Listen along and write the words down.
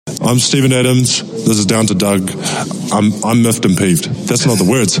I'm Stephen Adams. This is Down to Doug. I'm miffed and peeved. That's not the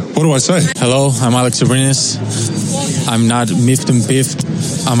words. What do I say? Hello, I'm Alex Abrinas. I'm not miffed and peeved.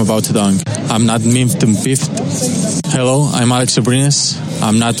 I'm about to dunk. I'm not miffed and peeved. Hello, I'm Alex Abrinas.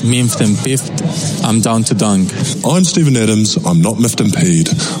 I'm not miffed and peeved. I'm down to dunk. I'm Stephen Adams. I'm not miffed and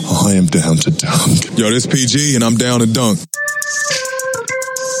peeved. I am down to dunk. Yo, this PG and I'm down to dunk.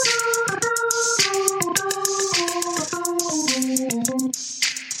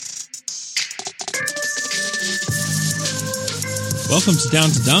 Welcome to Down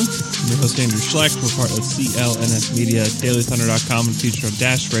to Dunk. I'm your host, Andrew Schlecht. We're part of CLNS Media, DailyThunder.com, and featured on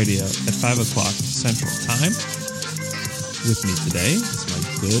Dash Radio at 5 o'clock Central Time. With me today is my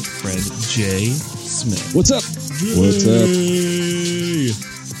good friend, Jay Smith. What's up? Jay. What's up?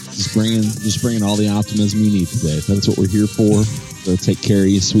 Just bringing all the optimism you need today. That's what we're here for. To take care of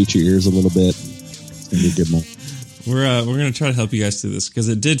you, sweet your ears a little bit. It's going to be a good moment. We're going to try to help you guys through this, because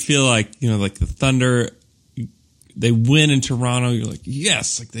it did feel like, like the Thunder, they win in Toronto. You're like,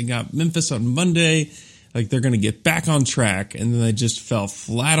 yes, like they got Memphis on Monday. Like they're going to get back on track. And then they just fell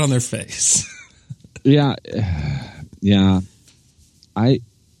flat on their face. Yeah.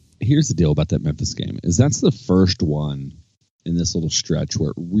 Here's the deal about that Memphis game is that's the first one in this little stretch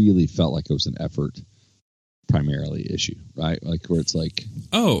where it really felt like it was an effort primarily issue, right? Like where it's like,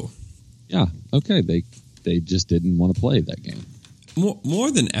 oh, yeah, okay. They just didn't want to play that game.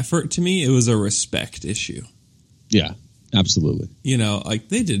 More than effort to me, it was a respect issue. Yeah, absolutely. Like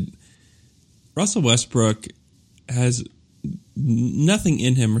they did. Russell Westbrook has nothing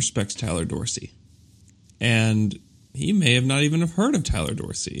in him respects Tyler Dorsey. And he may have not even have heard of Tyler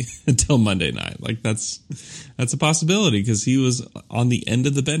Dorsey until Monday night. Like that's a possibility because he was on the end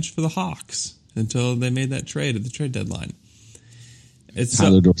of the bench for the Hawks until they made that trade at the trade deadline.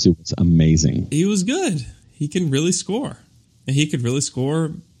 Tyler Dorsey was amazing. He was good. He can really score. And he could really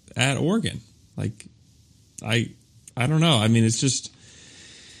score at Oregon. Like I don't know. I mean, it was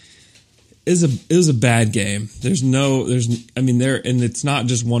a and it's not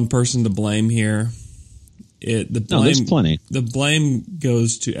just one person to blame here. There's plenty. The blame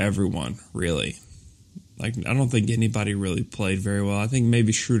goes to everyone, really. Like, I don't think anybody really played very well. I think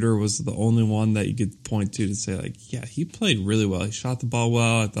maybe Schroeder was the only one that you could point to say, like, yeah, he played really well. He shot the ball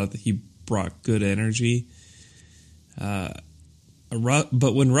well. I thought that he brought good energy.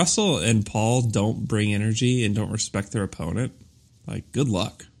 But when Russell and Paul don't bring energy and don't respect their opponent, like, good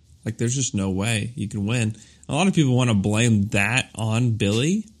luck. Like, there's just no way you can win. A lot of people want to blame that on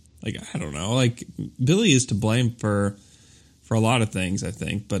Billy. Like, I don't know. Like, Billy is to blame for a lot of things, I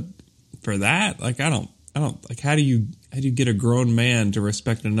think. But for that, like, I don't like, how do you get a grown man to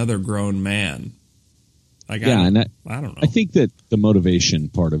respect another grown man? Like, I don't know. I think that the motivation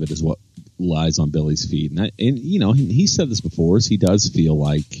part of it is what lies on Billy's feet. And he said this before, is he does feel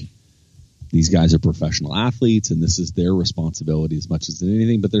like these guys are professional athletes and this is their responsibility as much as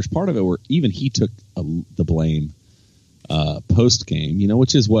anything. But there's part of it where even he took the blame post game,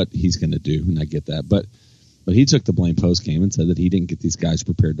 which is what he's going to do. And I get that. But he took the blame post game and said that he didn't get these guys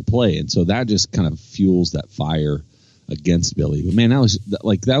prepared to play. And so that just kind of fuels that fire against Billy. But man, that was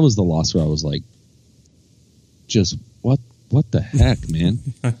the loss where I was like, just what the heck, man?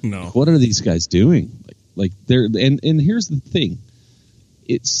 I know. What are these guys doing? Like they're and here's the thing.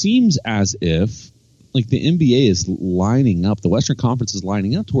 It seems as if like the NBA is lining up, the Western Conference is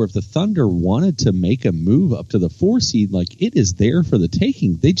lining up to where if the Thunder wanted to make a move up to the 4 seed, like it is there for the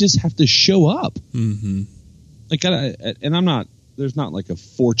taking. They just have to show up. Mm-hmm. Like, and there's not like a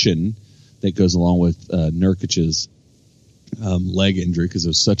fortune that goes along with Nurkic's leg injury because it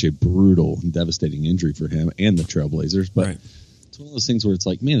was such a brutal and devastating injury for him and the Trailblazers. But right. It's one of those things where it's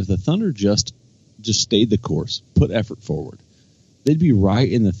like, man, if the Thunder just stayed the course, put effort forward, they'd be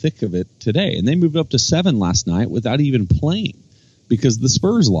right in the thick of it today. And they moved up to 7 last night without even playing because the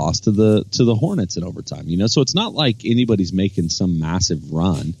Spurs lost to the Hornets in overtime. So it's not like anybody's making some massive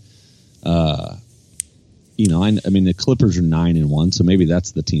run. I mean, the Clippers are 9-1, so maybe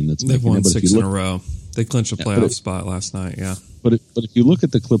that's the team that's they've won it. 6 in a row. They clinched a playoff spot last night. Yeah, but if you look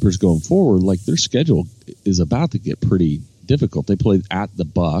at the Clippers going forward, like their schedule is about to get pretty difficult. They play at the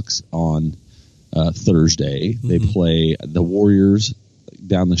Bucks on Thursday. They play the Warriors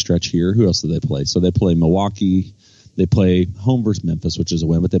down the stretch here. Who else do they play? So they play Milwaukee. They play home versus Memphis, which is a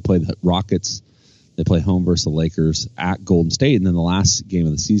win, but they play the Rockets. They play home versus the Lakers at Golden State. And then the last game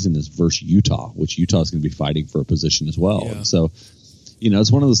of the season is versus Utah, which Utah is going to be fighting for a position as well. Yeah. And so,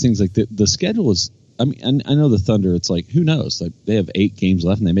 it's one of those things like the schedule is, I mean, I know the Thunder, it's like, who knows? Like they have 8 games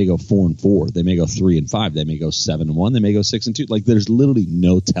left and they may go 4-4. They may go 3-5. They may go 7-1. They may go 6-2. Like there's literally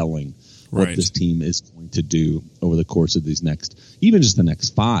no telling what Right. this team is going to do over the course of these even just the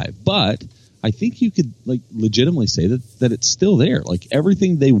next 5. But I think you could like legitimately say that it's still there. Like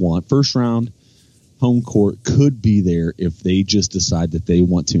everything they want, first round, home court could be there if they just decide that they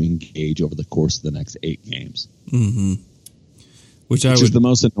want to engage over the course of the next 8 games. Which is the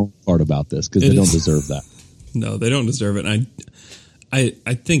most annoying part about this because they don't deserve that. No, they don't deserve it. And I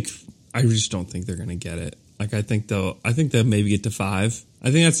just don't think they're going to get it. Like I think they'll maybe get to 5. I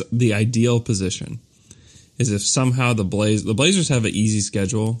think that's the ideal position. Is if somehow the Blazers have an easy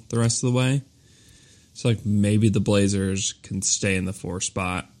schedule the rest of the way. So like maybe the Blazers can stay in the 4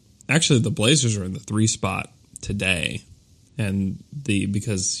 spot. Actually, the Blazers are in the 3 spot today, and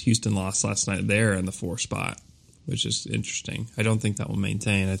because Houston lost last night, they're in the 4 spot, which is interesting. I don't think that will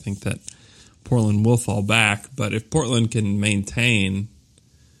maintain. I think that Portland will fall back, but if Portland can maintain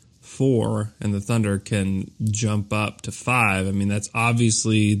 4 and the Thunder can jump up to 5, I mean that's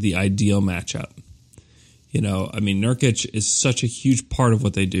obviously the ideal matchup. You know, I mean Nurkic is such a huge part of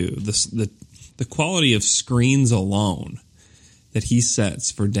what they do. The quality of screens alone that he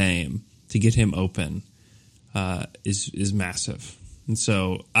sets for Dame to get him open is massive. And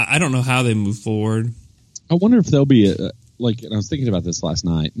so I don't know how they move forward. I wonder if there'll be and I was thinking about this last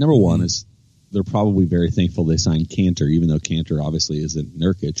night. Number one is they're probably very thankful they signed Kanter, even though Kanter obviously isn't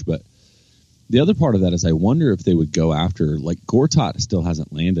Nurkic. But the other part of that is I wonder if they would go after, like Gortat still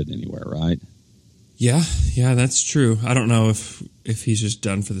hasn't landed anywhere, right? Yeah, that's true. I don't know if he's just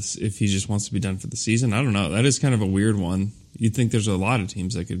done for this, if he just wants to be done for the season. I don't know. That is kind of a weird one. You'd think there's a lot of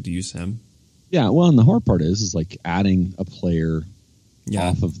teams that could use him. Yeah, well, and the hard part is like adding a player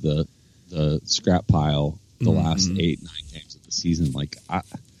off of the scrap pile the last 8-9 games of the season. Like,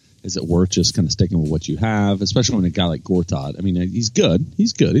 is it worth just kind of sticking with what you have, especially when a guy like Gortat? I mean, he's good.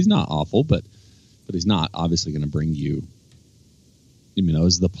 He's not awful, but he's not obviously going to bring you. You know,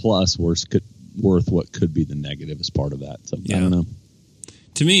 is the plus worth what could be the negative as part of that? So I don't know.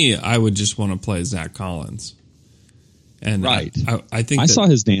 To me, I would just want to play Zach Collins. And right. I think I saw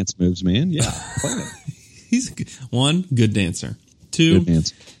his dance moves, man. Yeah, he's one good dancer. 2, good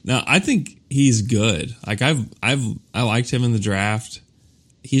dancer. Now I think he's good. Like I liked him in the draft.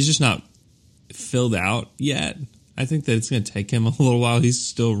 He's just not filled out yet. I think that it's going to take him a little while. He's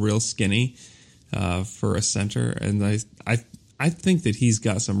still real skinny for a center, and I think that he's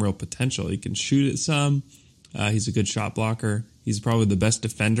got some real potential. He can shoot it some. He's a good shot blocker. He's probably the best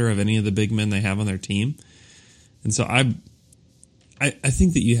defender of any of the big men they have on their team. And so I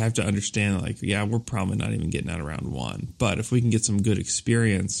think that you have to understand, like, yeah, we're probably not even getting out of round 1. But if we can get some good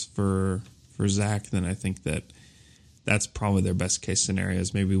experience for Zach, then I think that's probably their best case scenario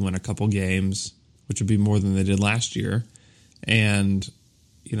is maybe win a couple games, which would be more than they did last year, and,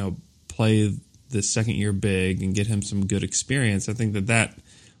 you know, play the second year big and get him some good experience. I think that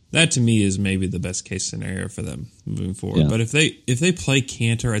to me is maybe the best case scenario for them moving forward. Yeah. But if they play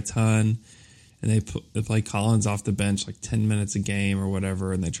Kanter a ton and they play Collins off the bench like 10 minutes a game or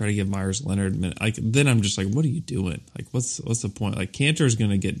whatever, and they try to give Myers Leonard then I'm just like, what are you doing? Like, what's the point? Like, Kanter is going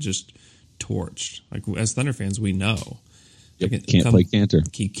to get just torched. Like, as Thunder fans, we know. Yep, can't play Kanter.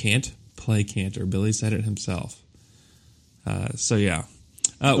 He can't play Kanter. Billy said it himself. So yeah.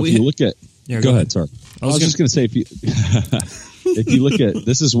 If you look at, go ahead. Sorry, I was just going to say if you look at,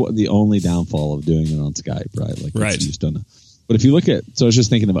 this is what the only downfall of doing it on Skype, right? Like, right. You just don't know. But if you look at, so I was just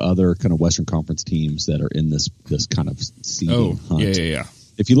thinking of other kind of Western Conference teams that are in this kind of seeding hunt. Yeah.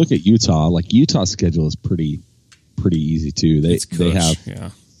 If you look at Utah, like Utah's schedule is pretty easy too. They have,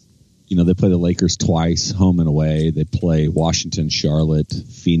 you know, they play the Lakers twice, home and away. They play Washington, Charlotte,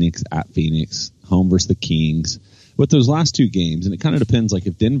 Phoenix at Phoenix, home versus the Kings. With those last 2 games, and it kind of depends, like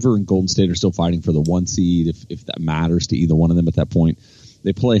if Denver and Golden State are still fighting for the 1 seed, if that matters to either one of them at that point,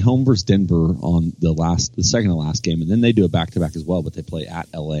 they play home versus Denver on the second to last game, and then they do a back-to-back as well, but they play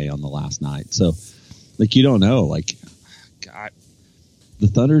at LA on the last night. So, like, you don't know. Like, God, the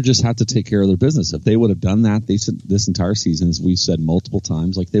Thunder just have to take care of their business. If they would have done that this entire season, as we've said multiple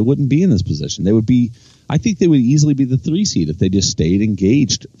times, like, they wouldn't be in this position. I think they would easily be the 3 seed if they just stayed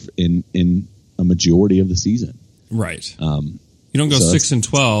engaged in a majority of the season. Right. You don't go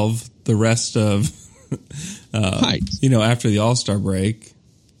 6-12 the rest of, right. You know, after the All-Star break.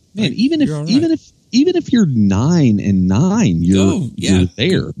 Man, like, even if you're 9-9, you're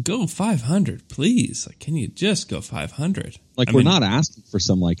there. Go 500, please. Like, can you just go 500? Like, we're not asking for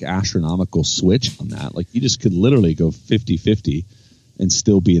some like astronomical switch on that. Like, you just could literally go 50-50 and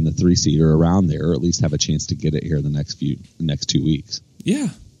still be in the 3 seed or around there, or at least have a chance to get it here the next 2 weeks. Yeah.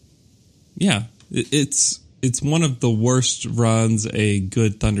 It's one of the worst runs a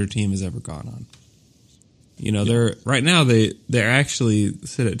good Thunder team has ever gone on. You know, they're right now they're actually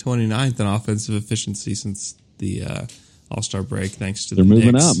sit at 29th in offensive efficiency since the All-Star break, thanks to they're the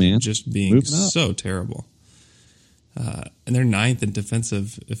moving Knicks up, man. just being Moving up. so terrible. And they're 9th in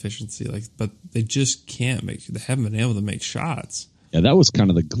defensive efficiency, but they just can't they haven't been able to make shots. Yeah, that was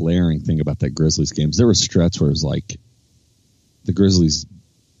kind of the glaring thing about that Grizzlies game. There were stretch where it was like the Grizzlies,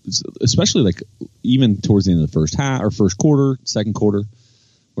 especially like even towards the end of the first half or first quarter, second quarter,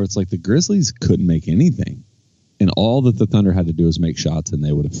 where it's like the Grizzlies couldn't make anything. And all that the Thunder had to do was make shots, and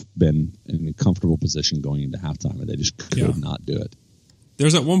they would have been in a comfortable position going into halftime, and they just could not do it.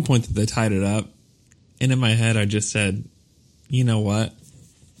 There's at one point that they tied it up, and in my head I just said, you know what?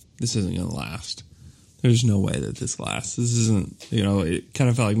 This isn't going to last. There's no way that this lasts. This isn't, it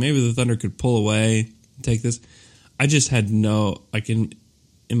kind of felt like maybe the Thunder could pull away, take this. I just had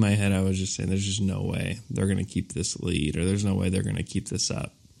in my head I was just saying there's just no way they're going to keep this lead, or there's no way they're going to keep this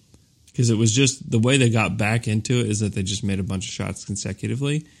up. Because it was just the way they got back into it is that they just made a bunch of shots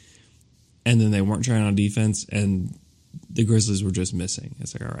consecutively, and then they weren't trying on defense, and the Grizzlies were just missing.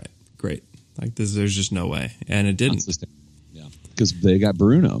 It's like, all right, great. Like this, there's just no way, and it didn't. Yeah, because they got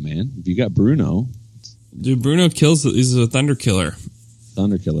Bruno, man. If you got Bruno, dude, Bruno kills. He's a Thunder killer.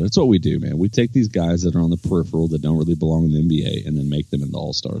 Thunder killer. That's what we do, man. We take these guys that are on the peripheral that don't really belong in the NBA, and then make them into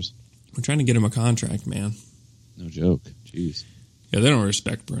all-stars. We're trying to get him a contract, man. No joke. Jeez. Yeah, they don't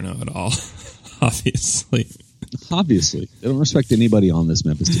respect Bruno at all, obviously. Obviously. They don't respect anybody on this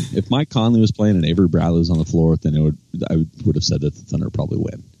Memphis team. If Mike Conley was playing and Avery Bradley was on the floor, then I would have said that the Thunder would probably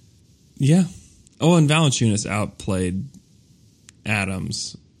win. Yeah. Oh, and Valanciunas outplayed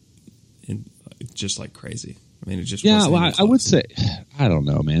Adams just like crazy. I mean, it just wasn't even I would say, I don't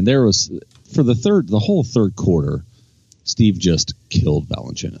know, man. There was, for the whole third quarter, Steve just killed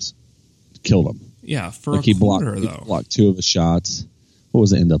Valanciunas. Killed him. Yeah, for a quarter, though. He blocked 2 of his shots. What was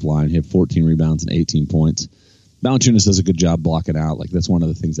the end-up line? He had 14 rebounds and 18 points. Valanciunas does a good job blocking out. Like, that's one of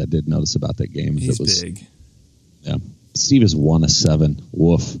the things I did notice about that game. He's big. Yeah. Steve is 1 of 7.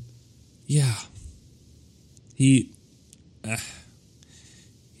 Woof. Yeah. He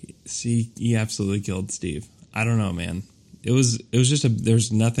absolutely killed Steve. I don't know, man. It was just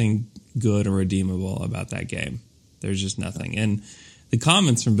there's nothing good or redeemable about that game. There's just nothing. And the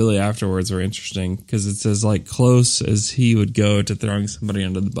comments from Billy afterwards were interesting because it says, like, close as he would go to throwing somebody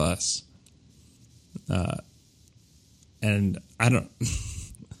under the bus. And I don't...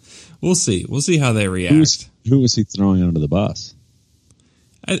 We'll see. We'll see how they react. Who was he throwing under the bus?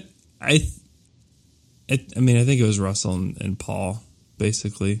 I mean, I think it was Russell and Paul,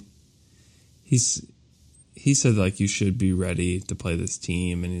 basically. He said, like, you should be ready to play this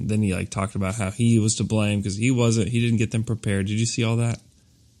team. And then he, like, talked about how he was to blame because he didn't get them prepared. Did you see all that?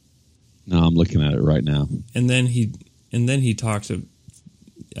 No, I'm looking at it right now. And then he talked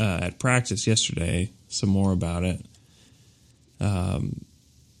at practice yesterday some more about it. And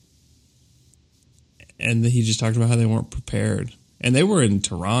then he just talked about how they weren't prepared. And they were in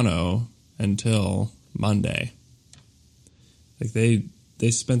Toronto until Monday. Like,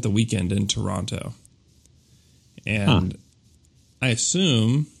 they spent the weekend in Toronto. And I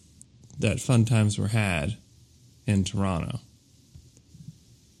assume that fun times were had in Toronto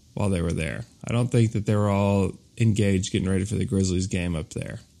while they were there. I don't think that they were all engaged getting ready for the Grizzlies game up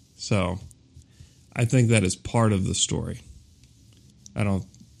there. So I think that is part of the story. I don't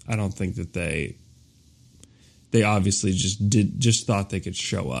think that they obviously just thought they could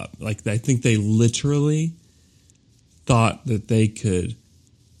show up. Like, I think they literally thought that they could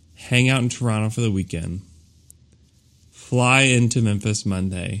hang out in Toronto for the weekend, fly into Memphis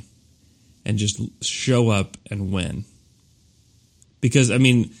Monday, and just show up and win. Because, I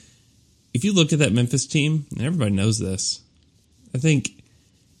mean, if you look at that Memphis team, and everybody knows this, I think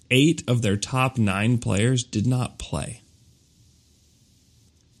 8 of their top 9 players did not play.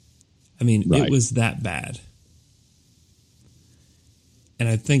 I mean, right. It was that bad. And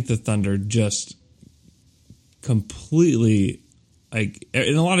I think the Thunder just completely, like,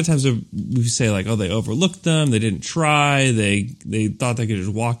 and a lot of times we say, like, oh, they overlooked them, they didn't try, they thought they could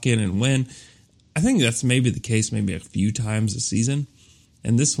just walk in and win. I think that's maybe the case maybe a few times this season,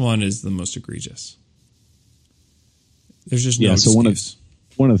 and this one is the most egregious. There's just no excuse.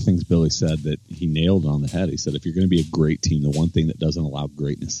 One of the things Billy said that he nailed on the head, he said, if you're going to be a great team, the one thing that doesn't allow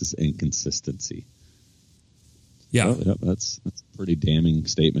greatness is inconsistency. Yeah. So, that's a pretty damning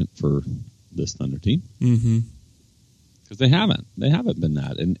statement for this Thunder team. Mm-hmm. Because they haven't been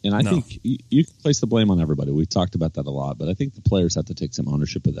that. And I think you can place the blame on everybody. We've talked about that a lot, but I think the players have to take some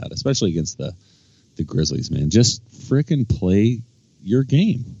ownership of that, especially against the Grizzlies, man. Just frickin' play your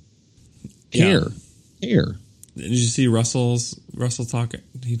game. Care. Did you see Russell talk?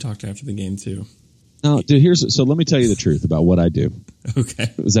 He talked after the game too. No, dude. So let me tell you the truth about what I do.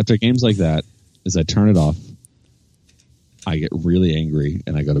 Okay. Is after games like that, is I turn it off. I get really angry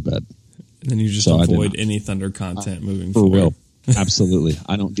and I go to bed. And then you just avoid any Thunder content moving forward. For real. Absolutely.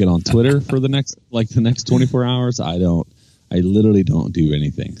 I don't get on Twitter for the next 24 hours. I literally don't do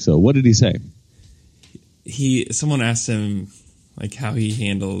anything. So what did he say? Someone asked him like how he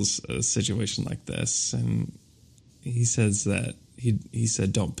handles a situation like this, and he says that he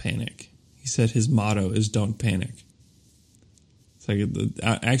said don't panic. He said his motto is don't panic. It's like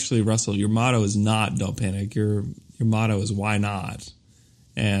actually, Russell, your motto is not don't panic. Your motto is why not?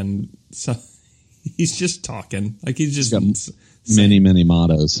 And so he's just talking like he's just got many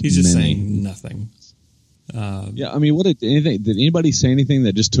mottos. He's just saying nothing. Yeah, I mean, did anybody say anything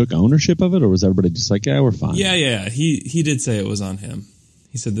that just took ownership of it, or was everybody just like, yeah, we're fine? Yeah. He did say it was on him.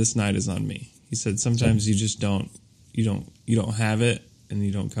 He said this night is on me. He said sometimes you just don't have it, and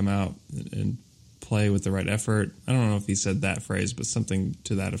you don't come out and play with the right effort. I don't know if he said that phrase, but something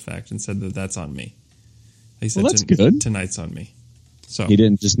to that effect, and said that's on me. He said, well, that's good. Tonight's on me. So he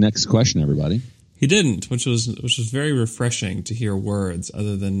didn't just next question everybody. He didn't, which was very refreshing to hear words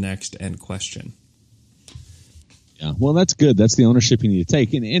other than next and question. Yeah, well, that's good. That's the ownership you need to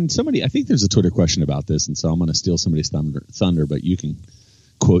take. And somebody, I think there's a Twitter question about this, and so I'm going to steal somebody's thunder, but you can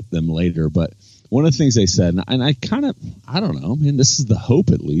quote them later. But one of the things they said, and I don't know, man, this is the hope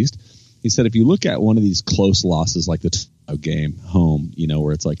at least. He said if you look at one of these close losses like the game home,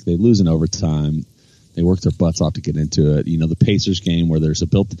 where it's like they lose in overtime, they work their butts off to get into it. The Pacers game where there's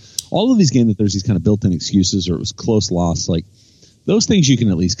all of these games that there's these kind of built-in excuses, or it was close loss, like those things you can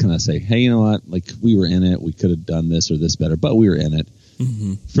at least kind of say, hey, you know what? Like we were in it, we could have done this or this better, but we were in it.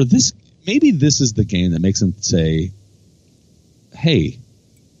 Mm-hmm. For this, maybe this is the game that makes them say, hey,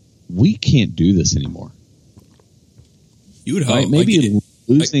 we can't do this anymore. You would hope. Right? Maybe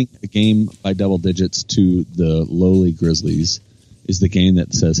losing a game by double digits to the lowly Grizzlies is the game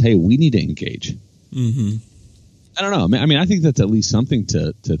that says, hey, we need to engage. Mm-hmm. I don't know. I mean, I think that's at least something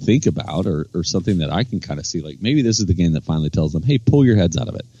to think about, or something that I can kind of see. Like maybe this is the game that finally tells them, hey, pull your heads out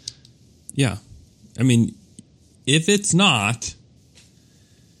of it. Yeah. I mean, if it's not,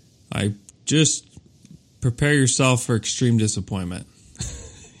 just prepare yourself for extreme disappointment.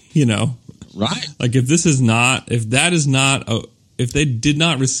 Right? Like if they did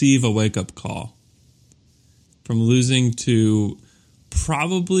not receive a wake-up call from losing to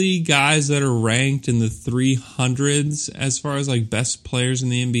probably guys that are ranked in the 300s as far as like best players in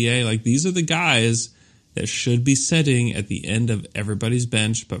the NBA. Like these are the guys that should be sitting at the end of everybody's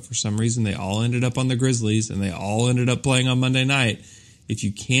bench, but for some reason they all ended up on the Grizzlies and they all ended up playing on Monday night. If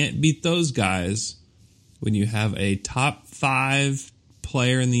you can't beat those guys when you have a top 5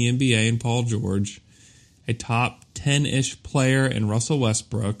 player in the NBA in Paul George, a top 10-ish player in Russell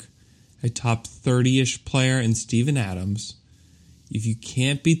Westbrook, a top 30-ish player in Steven Adams, if you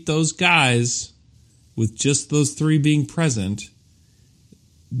can't beat those guys with just those 3 being present,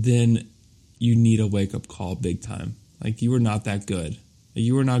 then you need a wake-up call big time. Like, you are not that good.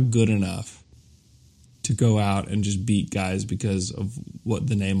 You are not good enough to go out and just beat guys because of what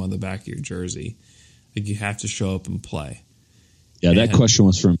the name on the back of your jersey. Like, you have to show up and play. Yeah, that question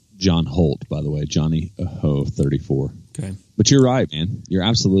was from John Holt, by the way. Johnny Ho, 34. Okay. But you're right, man. You're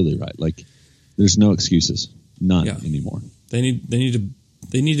absolutely right. Like, there's no excuses. None anymore. They need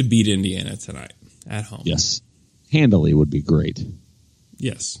to beat Indiana tonight at home. Yes, handily would be great.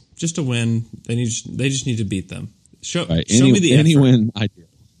 Yes, just a win. They just need to beat them. Show me the any effort. Win ideal.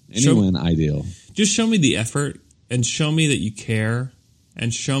 Any win ideal. Just show me the effort and show me that you care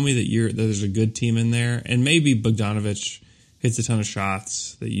and show me that there's a good team in there. And maybe Bogdanovich hits a ton of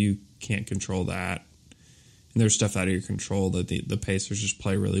shots that you can't control that. And there's stuff out of your control that the Pacers just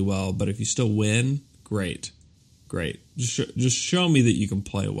play really well. But if you still win, great. Just show me that you can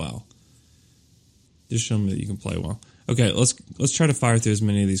play well. Just show me that you can play well. Okay, let's try to fire through as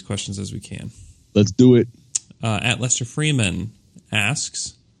many of these questions as we can. Let's do it. At Lester Freeman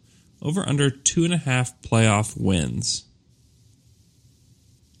asks, over under 2.5 playoff wins.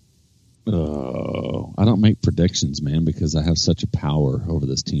 Oh, I don't make predictions, man, because I have such a power over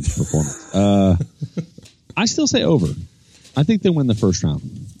this team's performance. I still say over. I think they win the first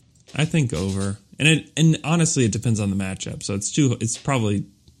round. I think over. And honestly, it depends on the matchup. So it's probably,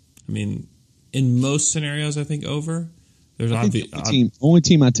 I mean, in most scenarios, I think over. There's only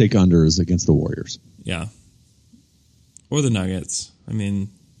team I take under is against the Warriors. Yeah. Or the Nuggets. I mean,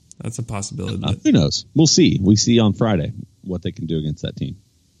 that's a possibility. Who knows? We'll see. We see on Friday what they can do against that team.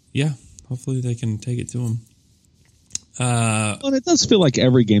 Yeah. Hopefully they can take it to them. Well, it does feel like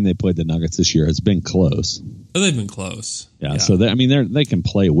every game they played the Nuggets this year has been close. They've been close. Yeah. So they can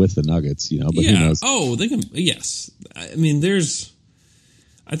play with the Nuggets, but who knows? Oh, they can. Yes. I mean,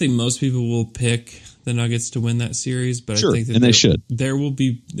 I think most people will pick the Nuggets to win that series, but Sure, I think that and they should. There will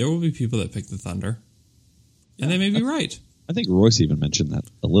be people that pick the Thunder, and they may be right. I think Royce even mentioned that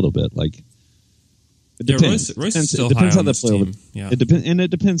a little bit. Like, it depends. Royce is still it depends high how on they this play over. team. Yeah. It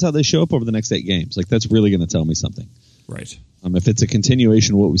depends how they show up over the next 8 games. Like, that's really going to tell me something. Right. If it's a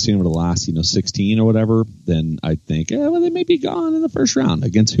continuation of what we've seen over the last 16 or whatever, then I think they may be gone in the first round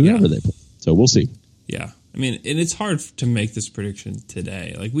against whoever they play. So we'll see. Yeah. I mean, and it's hard to make this prediction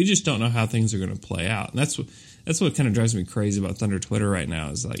today. Like, we just don't know how things are going to play out. And that's what kind of drives me crazy about Thunder Twitter right now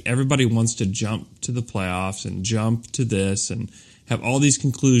is like everybody wants to jump to the playoffs and jump to this and have all these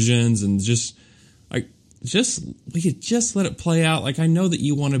conclusions and we could just let it play out. Like, I know that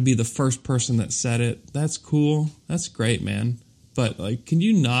you want to be the first person that said it. That's cool. That's great, man. But like, can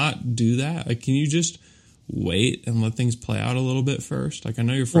you not do that? Like, can you just wait and let things play out a little bit first? Like, I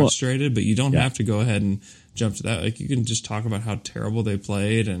know you're frustrated, but you don't have to go ahead and jump to that. Like, you can just talk about how terrible they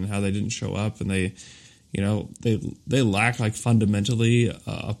played and how they didn't show up, and they lack like fundamentally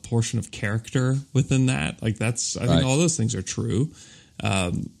a portion of character within that. Like, I think all those things are true.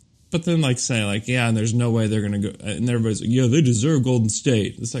 But then like saying like, yeah, and there's no way they're going to go, and everybody's like, yeah, they deserve Golden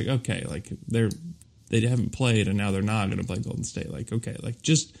State. It's like, okay, like they haven't played and now they're not going to play Golden State. Like, okay, like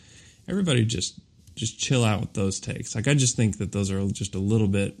just everybody just chill out with those takes. Like, I just think that those are just a little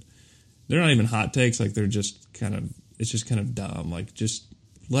bit, they're not even hot takes. Like, they're just it's just kind of dumb. Like, just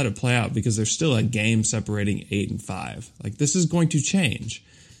let it play out because there's still a game separating 8 and 5. Like, this is going to change.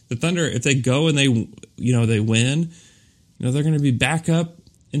 The Thunder, if they go and they win, they're going to be back up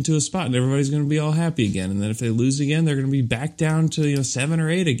into a spot and everybody's going to be all happy again. And then if they lose again, they're going to be back down to 7 or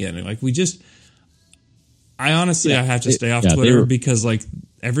 8 again. And like, I honestly have to stay off Twitter because like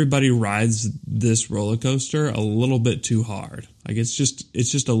everybody rides this roller coaster a little bit too hard. Like, it's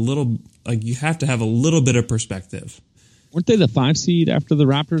just a little, like, you have to have a little bit of perspective. Weren't they the 5 seed after the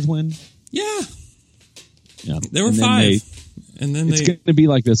Raptors win? Yeah. They were and 5. And then it's going to be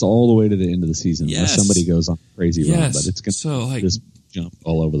like this all the way to the end of the season unless somebody goes on a crazy run. But it's going to just jump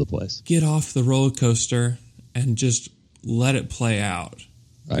all over the place. Get off the roller coaster and just let it play out.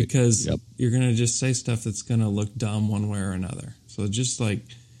 Right. Because you're going to just say stuff that's going to look dumb one way or another. So just let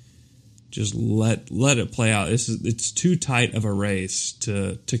it play out. It's too tight of a race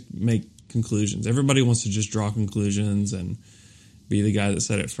to make conclusions. Everybody wants to just draw conclusions and be the guy that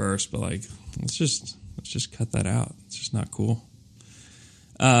said it first, but like, let's just cut that out. It's just not cool.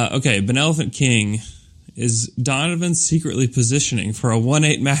 Okay, Benevolent King, is Donovan secretly positioning for a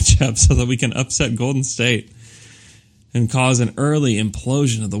 1-8 matchup so that we can upset Golden State and cause an early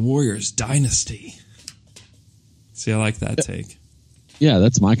implosion of the Warriors dynasty? See, I like that take. Yeah,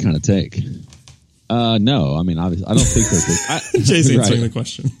 that's my kind of take. No, I mean, obviously, I don't think they're. Jay's answering the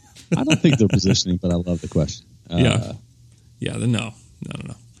question. I don't think they're positioning, but I love the question. No.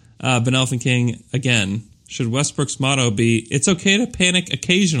 Benevolent King, again, should Westbrook's motto be, it's okay to panic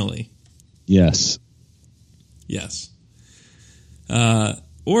occasionally? Yes.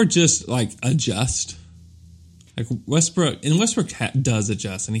 Or just, like, adjust. Like, Westbrook does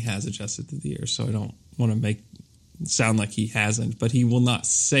adjust, and he has adjusted through the year, so I don't want to sound like he hasn't, but he will not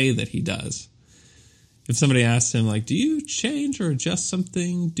say that he does. If somebody asks him, like, do you change or adjust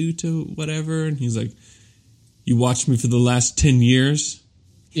something due to whatever? And he's like, you watched me for the last 10 years?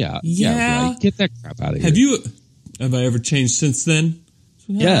 Yeah. Right. Get that crap out of here. Have I ever changed since then?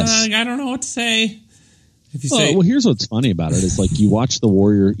 Yes. I don't know what to say. Well, here's what's funny about it is like you watch the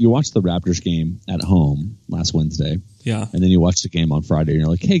Raptors game at home last Wednesday. Yeah. And then you watch the game on Friday and you're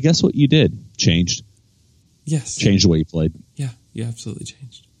like, hey, guess what you did? Changed. Yes. Changed the way you played. Yeah, you absolutely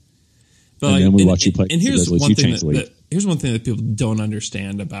changed. But then we watch you play. And here's one thing that people don't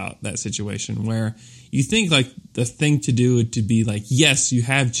understand about that situation, where you think like the thing to do would to be like, yes, you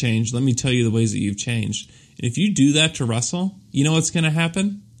have changed. Let me tell you the ways that you've changed. And if you do that to Russell, you know what's going to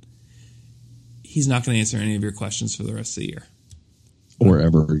happen? He's not going to answer any of your questions for the rest of the year. Or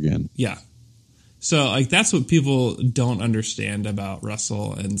ever again. Yeah. So like that's what people don't understand about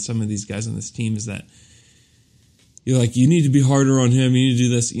Russell and some of these guys on this team is that you're like, you need to be harder on him. You need to do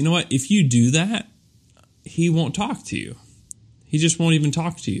this. You know what? If you do that, he won't talk to you. He just won't even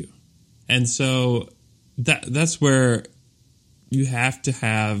talk to you. And so that's where you have to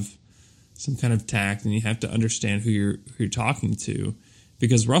have some kind of tact and you have to understand who you're talking to,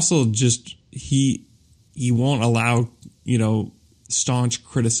 because Russell just he won't allow, staunch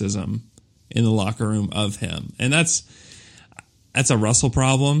criticism in the locker room of him. And that's a Russell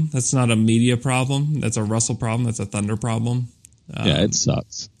problem. That's not a media problem. That's a Russell problem. That's a Thunder problem. Yeah, it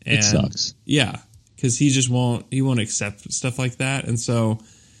sucks. It sucks. Yeah, because he just won't accept stuff like that. And so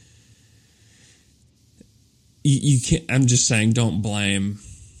you can't, I'm just saying, don't blame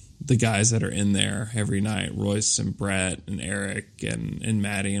the guys that are in there every night, Royce and Brett and Eric and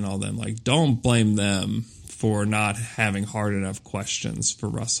Maddie and all them. Like, don't blame them for not having hard enough questions for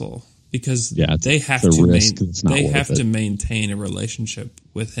Russell, because they have to maintain a relationship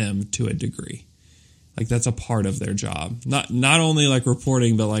with him to a degree. Like, that's a part of their job. Not only like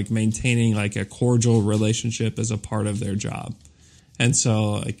reporting, but like maintaining like a cordial relationship is a part of their job. And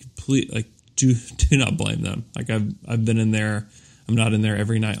so like, please, like, do not blame them. Like, I've been in there. I'm not in there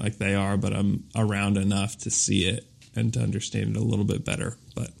every night like they are, but I'm around enough to see it and to understand it a little bit better.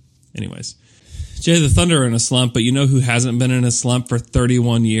 But anyways, Jay, the Thunder are in a slump, but you know who hasn't been in a slump for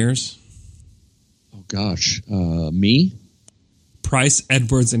 31 years? Oh gosh, me? Price,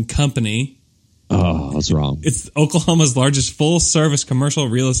 Edwards and Company. Oh, I was wrong. It's Oklahoma's largest full-service commercial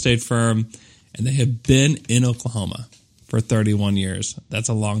real estate firm, and they have been in Oklahoma for 31 years. That's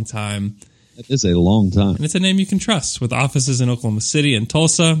a long time. That is a long time. And it's a name you can trust. With offices in Oklahoma City and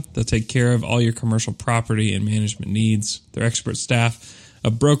Tulsa, they'll take care of all your commercial property and management needs. Their expert staff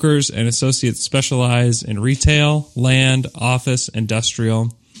of brokers and associates specialize in retail, land, office,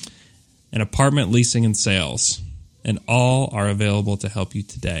 industrial, and apartment leasing and sales. And all are available to help you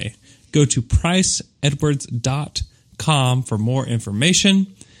today. Go to priceedwards.com for more information.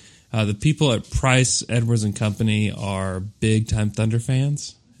 The people at Price, Edwards & Company are big-time Thunder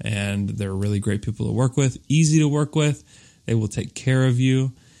fans, and they're really great people to work with, easy to work with. They will take care of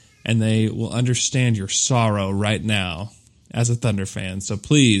you, and they will understand your sorrow right now as a Thunder fan. So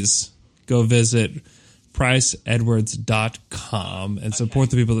please go visit priceedwards.com and support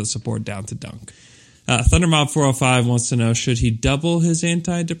the people that support Down to Dunk. Thunder Mob 405 wants to know, should he double his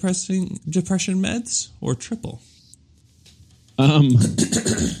depression meds or triple?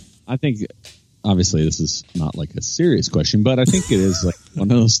 I think, obviously, this is not like a serious question, but I think it is like one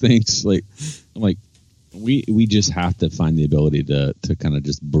of those things. Like we just have to find the ability to kind of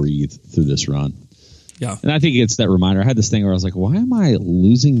just breathe through this run. Yeah, and I think it's that reminder. I had this thing where I was like, why am I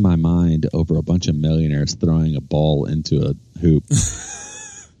losing my mind over a bunch of millionaires throwing a ball into a hoop?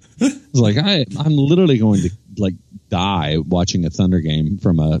 It's like I'm literally going to like die watching a Thunder game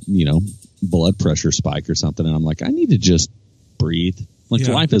from a blood pressure spike or something, and I'm like, I need to just breathe. Like,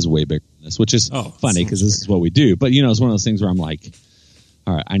 life is way bigger than this, which is funny because this is what we do. But it's one of those things where I'm like,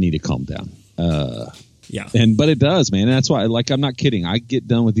 all right, I need to calm down. But it does, man. And that's why, like, I'm not kidding. I get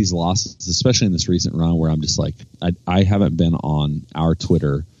done with these losses, especially in this recent run, where I'm just like, I haven't been on our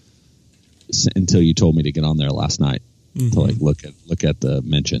Twitter until you told me to get on there last night. To like look at the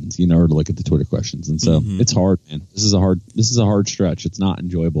mentions, or to look at the Twitter questions, and so it's hard, man. This is a hard stretch. It's not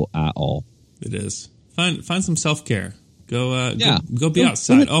enjoyable at all. It is. Find some self-care. Go be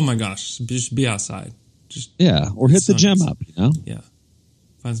outside. Oh my gosh, just be outside. Or hit the gym up. Yeah,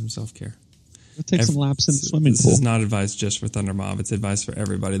 find some self-care. Or take some laps in the swimming pool. This is not advice just for Thunder Mob. It's advice for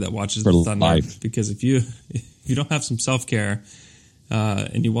everybody that watches the Thunder. Life. Because if you don't have some self-care,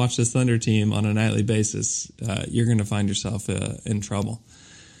 and you watch this Thunder team on a nightly basis, you're going to find yourself in trouble.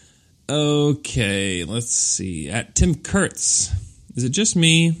 Okay, let's see. At Tim Kurtz, is it just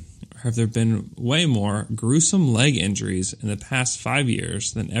me, or have there been way more gruesome leg injuries in the past 5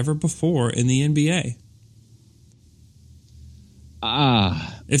 years than ever before in the NBA?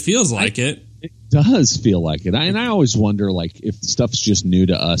 It feels like it. It does feel like it. And I always wonder, like, if stuff's just new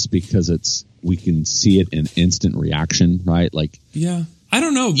to us because we can see it in instant reaction, right? Like, yeah, I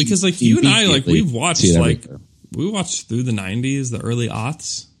don't know, because like you and I, like, we watched through the 90s, the early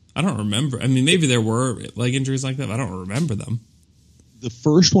aughts. I don't remember. I mean, maybe there were leg injuries like that, but I don't remember them. The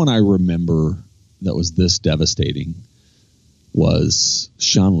first one I remember that was this devastating was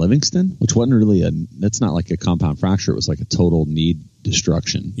Sean Livingston, which wasn't really that's not like a compound fracture. It was like a total knee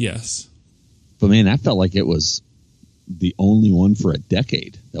destruction. Yes. But man, that felt like it was the only one for a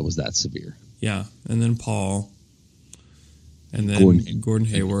decade that was that severe. Yeah. And then Paul, and then Gordon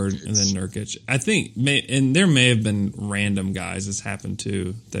Hayward, and then Nurkic. I think, and there may have been random guys this happened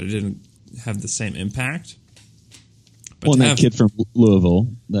to that it didn't have the same impact. But that kid from Louisville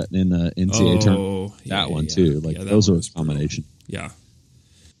that in the NCAA tournament, that one too. Like, those are a combination. Yeah.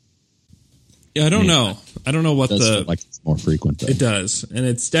 Yeah, I don't know. I don't know what feel like it's more frequent, though. It does. And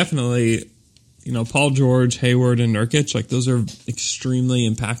it's definitely, Paul George, Hayward, and Nurkic, like, those are extremely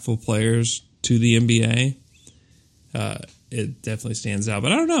impactful players to the NBA. It definitely stands out.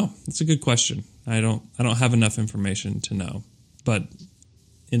 But I don't know. It's a good question. I don't have enough information to know. But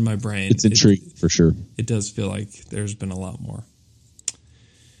in my brain, it's intriguing for sure. It does feel like there's been a lot more.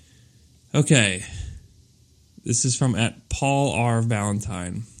 Okay. This is from at Paul R.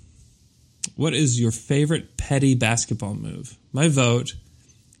 Valentine. What is your favorite petty basketball move? My vote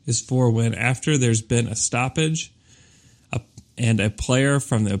is for when after there's been a stoppage and a player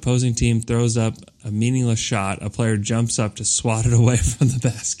from the opposing team throws up a meaningless shot, a player jumps up to swat it away from the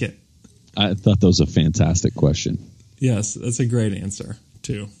basket. I thought that was a fantastic question. Yes, that's a great answer,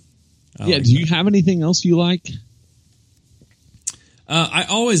 too. Do you have anything else you like? I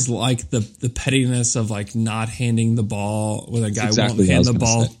always like the pettiness of like not handing the ball when a guy exactly won't hand the what I was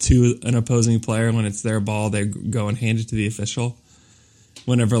ball gonna say. to an opposing player. When it's their ball, they go and hand it to the official.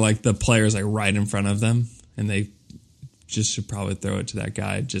 Whenever like the player's like right in front of them, and they just should probably throw it to that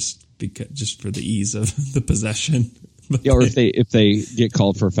guy just for the ease of the possession. But Yeah, or if they get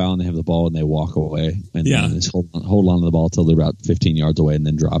called for a foul and they have the ball and they walk away and Yeah. then just hold on to the ball till they're about 15 yards away and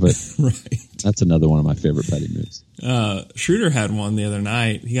then drop it. right. That's another one of my favorite petty moves. Schroeder had one the other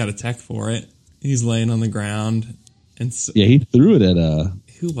night. He got a tech for it. He's laying on the ground, and Yeah, he threw it at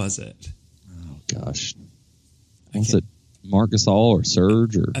who was it? oh gosh, I was can't- it Marcus All or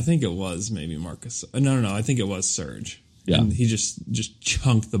Serge or I think it was maybe Marcus. No. I think it was Serge. Yeah. And he just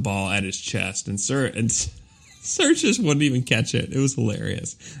chunked the ball at his chest, and Serge just wouldn't even catch it. It was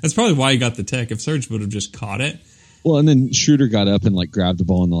hilarious. That's probably why he got the tech. If Serge would have just caught it. well, and then Schroeder got up and like grabbed the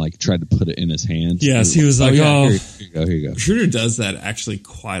ball and like tried to put it in his hand. Yes, he was like, yeah, oh. here you go. Schroeder does that actually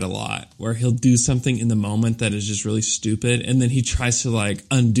quite a lot, where he'll do something in the moment that is just really stupid, and then he tries to like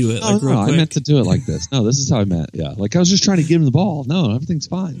undo it Oh, like real no, quick. I meant to do it like this. No, this is how I meant. Yeah, like I was just trying to give him the ball. No, everything's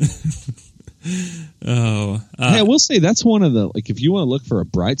fine. Hey, I will say that's one of the like if you want to look for a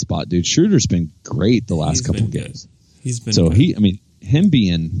bright spot, dude. Schroeder's been great the last He's couple been games. good. He's been So good. him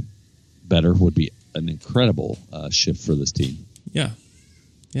being better would be an incredible shift for this team. Yeah.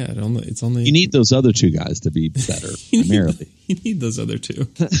 It's only You need those other two guys to be better, primarily. You need those other two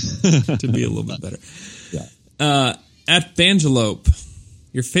to be a little bit better. Yeah. At Bangelope,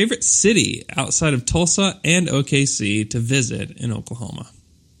 your favorite city outside of Tulsa and OKC to visit in Oklahoma?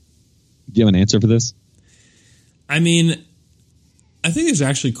 Do you have an answer for this? I mean, I think there's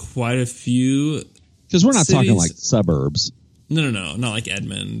actually quite a few. Because we're not talking Cities- like suburbs. No, not like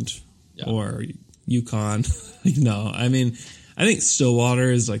Edmond or Yukon. No, I mean, I think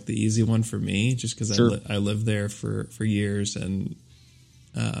Stillwater is like the easy one for me, just because Sure. I lived there for years, and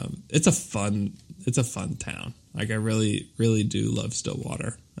it's a fun town. Like I really do love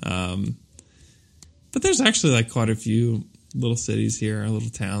Stillwater. But there's actually like quite a few little cities here, little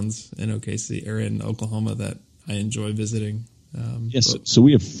towns in OKC or in Oklahoma that I enjoy visiting. Yes. So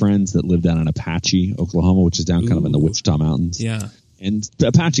we have friends that live down in Apache, Oklahoma, which is down kind of in the Ooh. Wichita Mountains. Yeah. And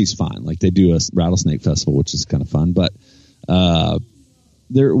Apache's fine. Like they do a rattlesnake festival, which is kind of fun. But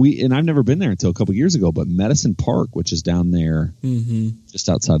I've never been there until a couple years ago. But Medicine Park, which is down there, just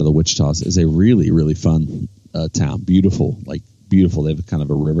outside of the Wichitas, is a really really fun town. Beautiful. They have kind of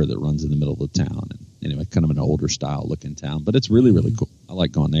a river that runs in the middle of the town. And anyway, kind of an older style looking town, but it's really really cool. I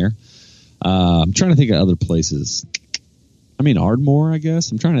like going there. I'm trying to think of other places. I mean, Ardmore, I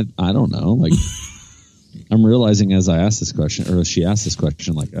guess. I don't know. Like, I'm realizing as I asked this question, or as she asked this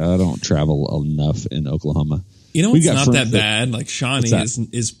question, like, I don't travel enough in Oklahoma. You know We what's got not friends that that- bad? Like Shawnee What's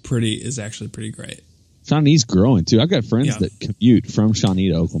that? is actually pretty great. Shawnee's growing, too. I've got friends Yeah. that commute from Shawnee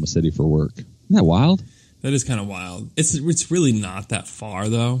to Oklahoma City for work. Isn't that wild? That is kind of wild. It's really not that far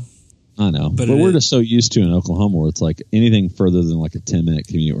though. I know. But But it we're is- just so used to in Oklahoma where it's like anything further than like a 10-minute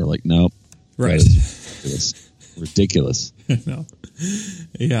commute, we're like, nope. Right. That is ridiculous. No.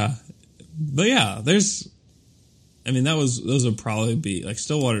 Yeah. But yeah, those would probably be like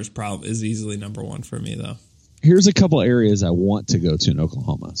Stillwater's is easily number one for me though. Here's a couple areas I want to go to in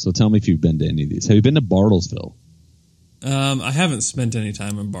Oklahoma. So tell me if you've been to any of these. Have you been to Bartlesville? I haven't spent any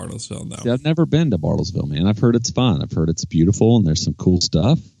time in Bartlesville though. See, I've never been to Bartlesville, man. I've heard it's fun. I've heard it's beautiful and there's some cool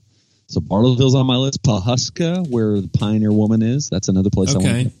stuff. So Bartlesville's on my list. Pawhuska, where the Pioneer Woman is. That's another place I want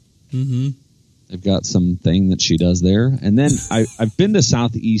Okay. to go. They've got something that she does there. And then I've been to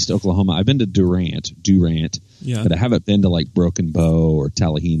Southeast Oklahoma. I've been to Durant, Yeah. but I haven't been to like Broken Bow or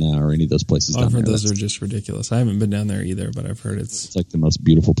Talihina or any of those places down I've heard there. those are just ridiculous. I haven't been down there either, but I've heard It's like the most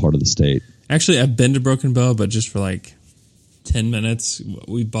beautiful part of the state. Actually, I've been to Broken Bow, but just for like 10 minutes.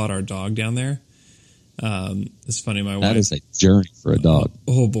 We bought our dog down there. It's funny, my wife. That is a journey for a dog.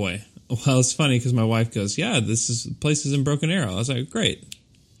 Oh boy. Well, it's funny because my wife goes, "Yeah, place is in Broken Arrow." I was like, "Great,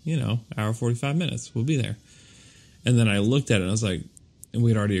 hour 45 minutes, we'll be there." And then I looked at it and I was like, and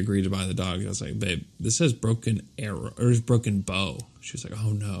we'd already agreed to buy the dog. I was like, "Babe, this says Broken Arrow or is Broken Bow?" She was like,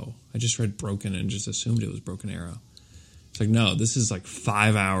 "Oh no, I just read Broken and just assumed it was Broken Arrow." It's like, no, this is like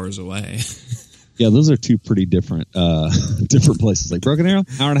 5 hours away. Yeah, those are two pretty different different places. Like Broken Arrow,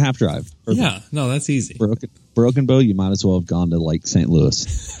 hour and a half drive. Perfect. Yeah, no, that's easy. Broken Bow, you might as well have gone to like St. Louis.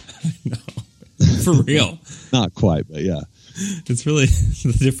 No, for real. Not quite, but yeah. It's really,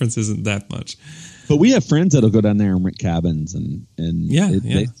 the difference isn't that much. But we have friends that'll go down there and rent cabins, and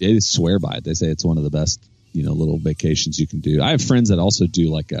they swear by it. They say it's one of the best, little vacations you can do. I have friends that also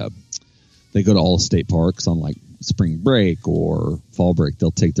do they go to all state parks on like spring break or fall break.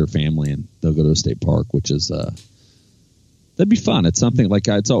 They'll take their family and they'll go to a state park, which is that'd be fun. It's something like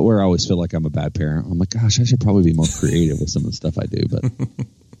it's where I always feel like I'm a bad parent. I'm like, gosh, I should probably be more creative with some of the stuff I do. But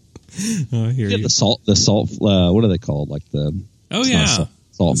I hear you. The salt. What are they called? Like the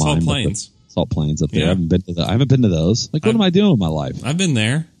salt mine, plains. Salt plains up there. Yeah. I haven't been to those. Like, what am I doing with my life? I've been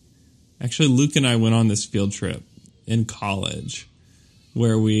there. Actually, Luke and I went on this field trip in college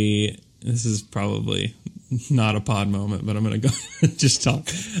where this is probably not a pod moment, but I'm going to go just talk.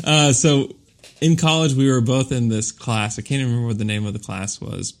 So in college, we were both in this class. I can't even remember what the name of the class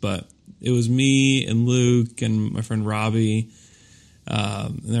was, but it was me and Luke and my friend Robbie.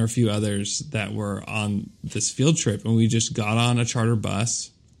 And there were a few others that were on this field trip, and we just got on a charter bus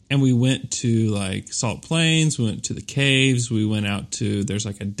and we went to like Salt Plains. We went to the caves. We went out to, there's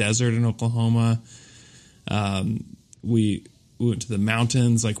like a desert in Oklahoma. We went to the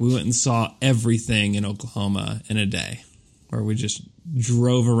mountains. Like we went and saw everything in Oklahoma in a day, where we just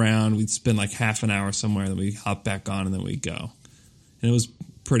drove around. We'd spend like half an hour somewhere, then we'd hop back on, and then we'd go. And it was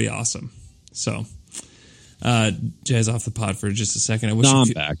pretty awesome. So, Jay's off the pod for just a second. I'm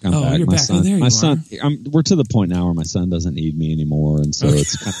back. I'm back. You're my back. son, There you my are. son. We're to the point now where my son doesn't need me anymore, and so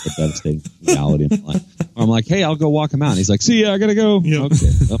it's kind of a devastating reality of my life. I'm like, hey, I'll go walk him out. And he's like, see ya, I gotta go. Yep.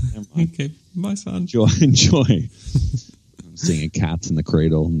 Okay, never mind. Okay, bye, son. Enjoy. I'm singing "Cats in the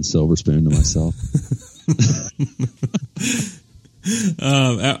Cradle" and "Silver Spoon" to myself.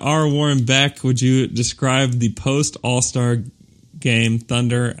 At R. Warren Beck, would you describe the post All-Star game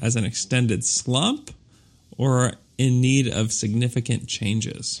Thunder as an extended slump or in need of significant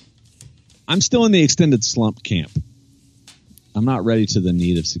changes? I'm still in the extended slump camp. I'm not ready to the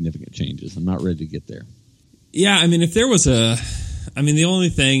need of significant changes. I'm not ready to get there. Yeah, I mean, if there was the only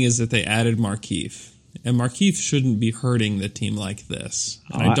thing is that they added Markieff. And Markieff shouldn't be hurting the team like this.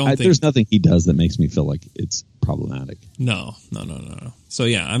 And I don't think there's nothing he does that makes me feel like it's problematic. No. So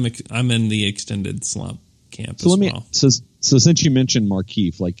yeah, I'm in the extended slump camp So as well. So since you mentioned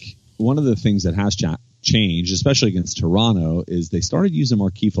Markieff, like one of the things that has changed, especially against Toronto, is they started using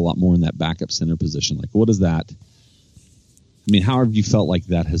Markieff a lot more in that backup center position. Like, what is that? I mean, how have you felt like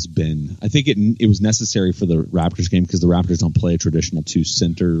that has been? I think it was necessary for the Raptors game because the Raptors don't play a traditional two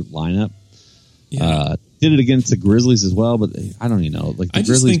center lineup. Yeah. Did it against the Grizzlies as well, but I don't even know. Like the I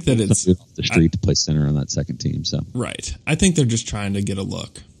just Grizzlies think that it's off the street to play center on that second team. So right. I think they're just trying to get a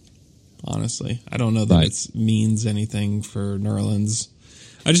look. Honestly, I don't know that it means anything for Nerlens.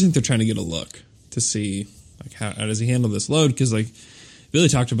 I just think they're trying to get a look to see like how does he handle this load? Because like Billy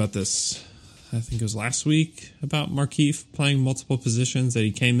talked about this, I think it was last week, about Markieff playing multiple positions. That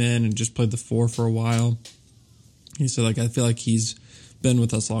he came in and just played the 4 for a while. He said like I feel like he's been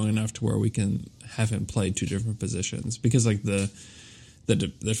with us long enough to where we can have him play two different positions because like the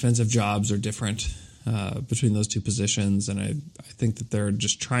defensive jobs are different between those two positions, and I think that they're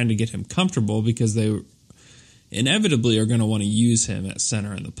just trying to get him comfortable because they inevitably are going to want to use him at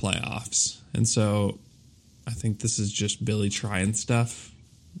center in the playoffs, and so I think this is just Billy trying stuff,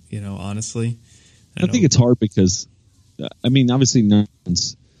 honestly. I think it's hard because obviously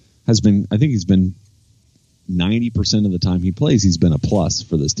Nerlens has been, I think he's been 90% of the time he plays, he's been a plus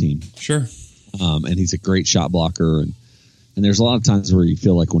for this team. Sure. And he's a great shot blocker. And there's a lot of times where you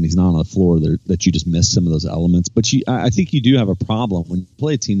feel like when he's not on the floor that you just miss some of those elements. But I think you do have a problem when you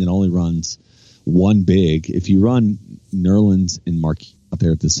play a team that only runs one big. If you run Nerlens and Markieff out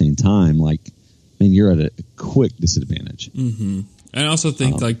there at the same time, you're at a quick disadvantage. Mm-hmm. I also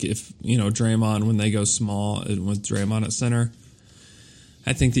think if, Draymond, when they go small with Draymond at center,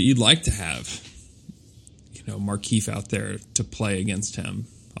 I think that you'd like to have Markieff out there to play against him,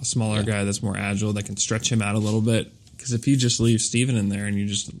 a smaller guy that's more agile that can stretch him out a little bit. Because if you just leave Steven in there and you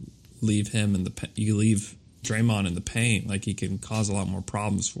just leave him you leave Draymond in the paint, like he can cause a lot more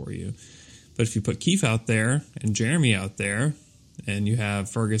problems for you. But if you put Keith out there and Jeremy out there, and you have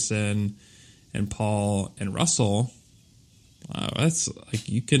Ferguson and Paul and Russell, that's like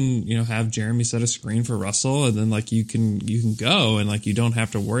you can have Jeremy set a screen for Russell, and then you can go and you don't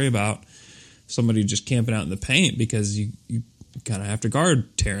have to worry about somebody just camping out in the paint because you kind of have to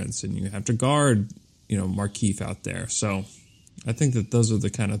guard Terrence and you have to guard, Markieff out there. So I think that those are the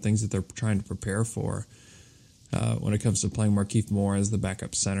kind of things that they're trying to prepare for when it comes to playing Markieff more as the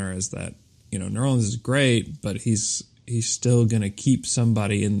backup center, as that Nerlens is great, but he's still going to keep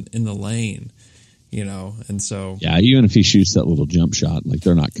somebody in the lane, and so. Yeah, even if he shoots that little jump shot, like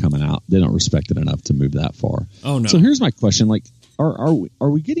they're not coming out. They don't respect it enough to move that far. Oh, no. So here's my question. Like, are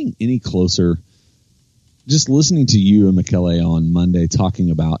we getting any closer? Just listening to you and Michele on Monday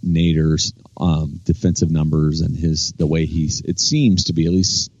talking about Nader's defensive numbers and the way it seems to be, at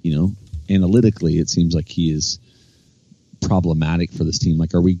least, analytically, it seems like he is problematic for this team.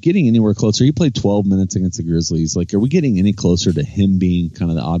 Like, are we getting anywhere closer? He played 12 minutes against the Grizzlies. Like, are we getting any closer to him being kind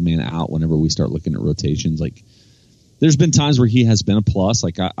of the odd man out whenever we start looking at rotations? Like, there's been times where he has been a plus.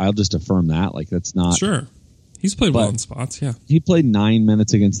 Like, I'll just affirm that. Like, that's not... Sure. He's played well in spots, yeah. He played 9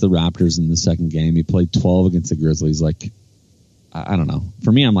 minutes against the Raptors in the second game. He played 12 against the Grizzlies. Like, I don't know.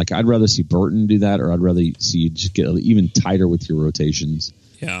 For me, I'm like, I'd rather see Burton do that, or I'd rather see you just get even tighter with your rotations.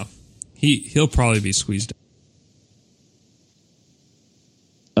 Yeah. He'll probably be squeezed.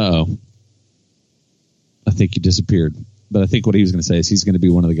 Uh-oh. I think he disappeared. But I think what he was going to say is he's going to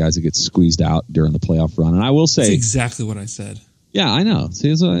be one of the guys that gets squeezed out during the playoff run. And I will say... That's exactly what I said. Yeah, I know. See,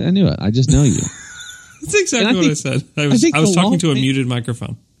 I knew it. I just know you. That's exactly what I said. I was talking to a muted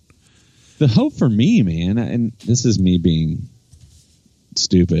microphone. The hope for me, man, and this is me being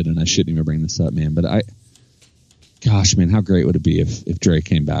stupid, and I shouldn't even bring this up, man, but gosh, man, how great would it be if Dre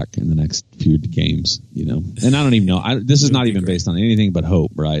came back in the next few games, And I don't even know. This is not even based on anything but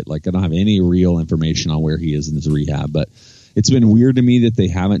hope, right? Like, I don't have any real information on where he is in his rehab, but it's been weird to me that they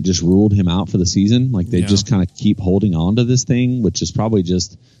haven't just ruled him out for the season. Like, they just kind of keep holding on to this thing, which is probably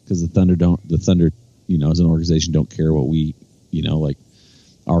just because the Thunder, as an organization, don't care what we, like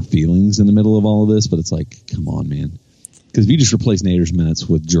our feelings in the middle of all of this. But it's like, come on, man. Because if you just replace Nader's minutes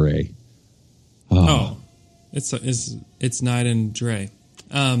with Dre. It's Knight and Dre.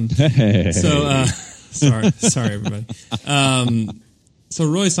 Hey. So, sorry, everybody. So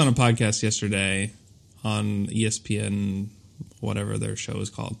Royce on a podcast yesterday on ESPN, whatever their show is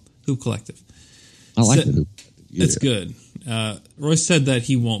called, Hoop Collective. I like the Hoop. Yeah. It's good. Royce said that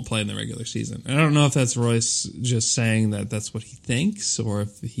he won't play in the regular season. And I don't know if that's Royce just saying that that's what he thinks or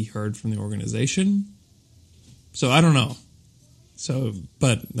if he heard from the organization. So I don't know. So,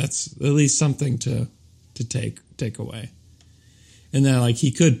 but that's at least something to take away. And then, like,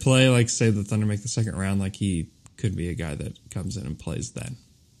 he could play, like, say the Thunder make the second round, like, he could be a guy that comes in and plays then.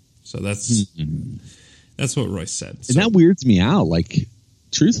 So that's what Royce said. So, and that weirds me out. Like,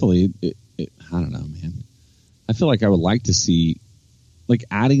 truthfully, I don't know, man. I feel like I would like to see, like,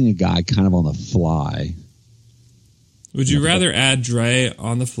 adding a guy kind of on the fly. Would you rather add Dre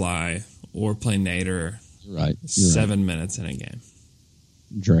on the fly or play Nader? Right. 7 minutes in a game.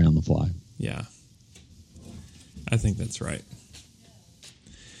 Dre on the fly. Yeah. I think that's right.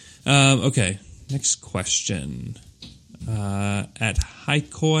 Okay. Next question. At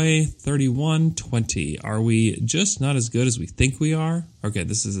Haikoi3120, are we just not as good as we think we are? Okay,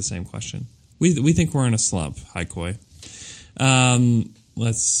 this is the same question. We think we're in a slump, Haikoi.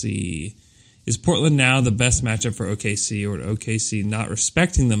 Let's see. Is Portland now the best matchup for OKC, or OKC not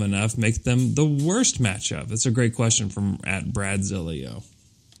respecting them enough make them the worst matchup? It's a great question from at Brad Zilio.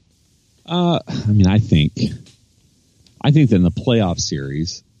 I mean, I think that in the playoff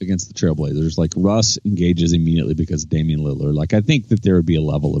series against the Trailblazers, like, Russ engages immediately because of Damian Lillard. Like, I think that there would be a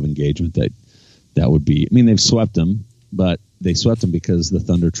level of engagement that would be. I mean, they've swept them, but they swept them because the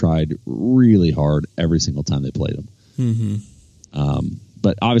Thunder tried really hard every single time they played them. Mm-hmm.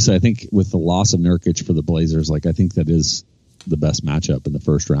 But obviously, I think with the loss of Nurkic for the Blazers, like, I think that is the best matchup in the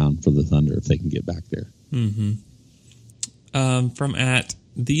first round for the Thunder if they can get back there. Mm-hmm. From at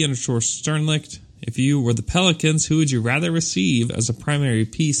 _Sternlicht, if you were the Pelicans, who would you rather receive as a primary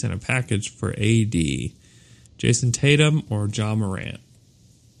piece in a package for AD? Jason Tatum or Ja Morant?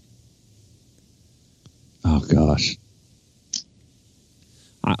 Oh, gosh.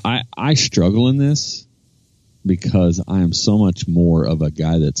 I struggle in this because I am so much more of a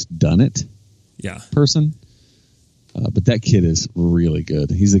guy that's done it person. But that kid is really good.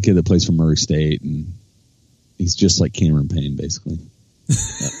 He's the kid that plays for Murray State, and he's just like Cameron Payne, basically.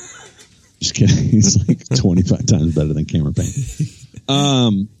 Just kidding. He's like 25 times better than Cameron Payne.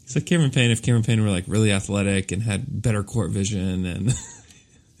 It's like Cameron Payne if Cameron Payne were like really athletic and had better court vision and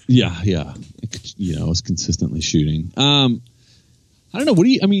yeah, was consistently shooting. I don't know. What do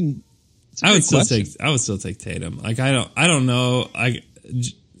you? I mean, I would still take Tatum. Like, I don't know.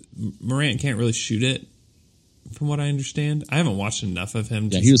 Morant can't really shoot it, from what I understand. I haven't watched enough of him.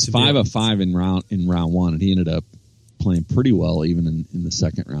 Yeah, he was 5 of 5 in round one, and he ended up playing pretty well even in the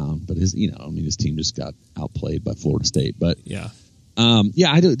second round. But his team just got outplayed by Florida State. But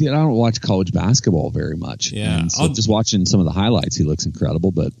I don't watch college basketball very much. Yeah, and so just watching some of the highlights, he looks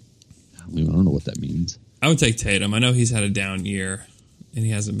incredible. But don't know what that means. I would take Tatum. I know he's had a down year, and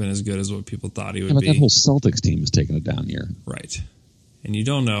he hasn't been as good as what people thought he would But be. that whole Celtics team is taking a down year. Right. And you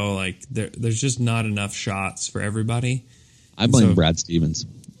don't know, like, there's just not enough shots for everybody. I blame Brad Stevens.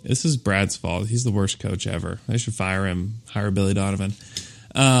 This is Brad's fault. He's the worst coach ever. They should fire him, hire Billy Donovan.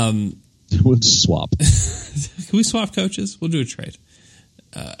 We'll just swap. Can we swap coaches? We'll do a trade.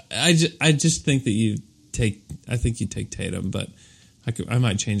 I just think that you take Tatum, but I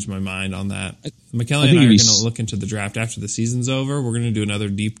might change my mind on that. McKelly and I are going to look into the draft after the season's over. We're going to do another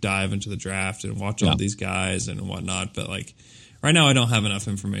deep dive into the draft and watch all these guys and whatnot. But like right now, I don't have enough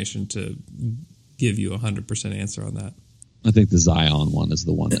information to give you 100% answer on that. I think the Zion one is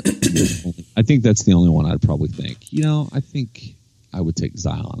the one that I think that's the only one I'd probably think. I think I would take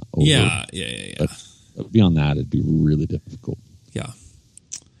Zion over. Yeah. But beyond that, it'd be really difficult. Yeah.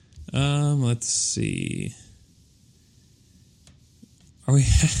 Let's see. Are we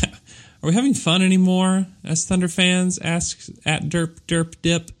having fun anymore as Thunder fans? Asks at Derp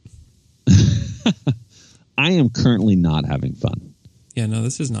Dip. I am currently not having fun. Yeah, no,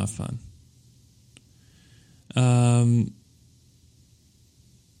 this is not fun.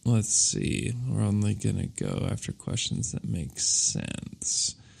 Let's see. We're only going to go after questions that make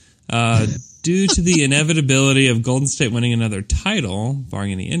sense. Due to the inevitability of Golden State winning another title,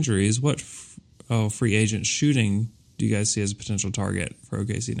 barring any injuries, what free agent shooting do you guys see as a potential target for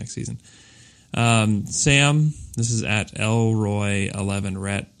OKC next season? Sam, this is at Elroy11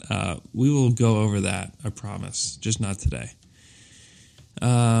 Rhett. We will go over that, I promise, just not today.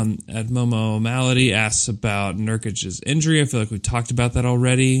 At Momo Malady asks about Nurkic's injury. I feel like we talked about that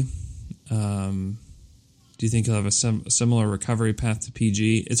already. Do you think he'll have a similar recovery path to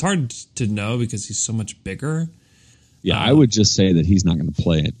PG? It's hard to know because he's so much bigger. Yeah, I would just say that he's not going to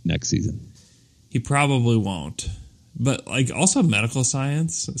play it next season. He probably won't. But like also medical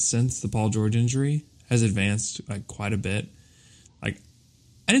science since the Paul George injury has advanced like quite a bit. Like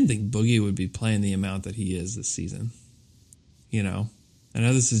I didn't think Boogie would be playing the amount that he is this season. I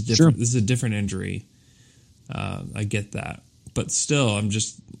know this is different. Sure. This is a different injury. I get that, but still,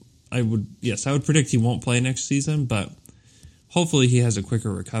 I would predict he won't play next season, but hopefully he has a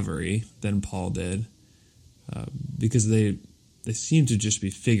quicker recovery than Paul did, because they seem to just be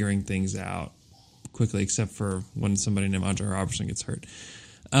figuring things out quickly, except for when somebody named Andre Robertson gets hurt.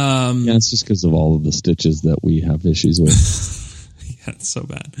 Yeah, it's just because of all of the stitches that we have issues with. Yeah, it's so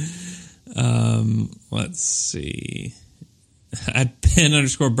bad. Let's see. At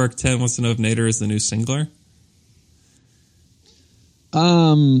pen_Burke10 wants to know if Nader is the new Singler.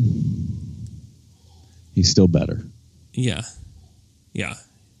 He's still better. Yeah.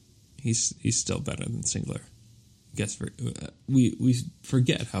 He's still better than Singler. I guess we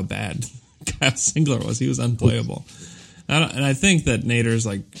forget how bad Kyle Singler was. He was unplayable. And I think that Nader's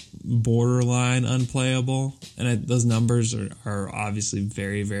like borderline unplayable, and those numbers are obviously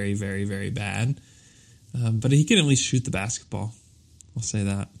very, very, very, very bad. But he can at least shoot the basketball. I'll say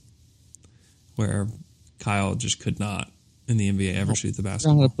that. Where Kyle just could not in the NBA ever shoot the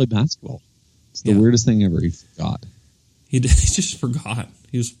basketball. How to play basketball. It's the weirdest thing ever. He forgot. He just forgot.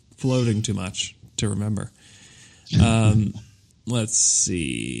 He was floating too much to remember. Let's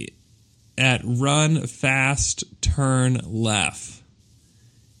see. At Run Fast Turn Left.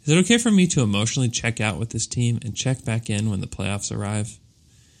 Is it okay for me to emotionally check out with this team and check back in when the playoffs arrive?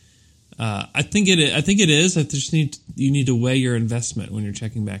 I think it is. You need to weigh your investment when you're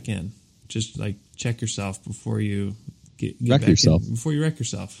checking back in. Just like check yourself before you wreck yourself. Before you wreck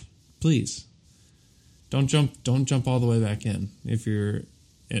yourself, please. Don't jump all the way back in. If you're,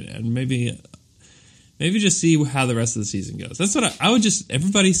 and maybe just see how the rest of the season goes. That's what I would just.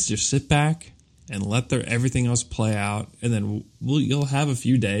 Everybody just sit back and let everything else play out, and then you'll have a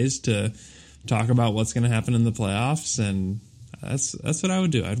few days to talk about what's going to happen in the playoffs, and that's what I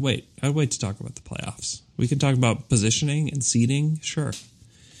would do. I'd wait to talk about the playoffs. We can talk about positioning and seeding, sure.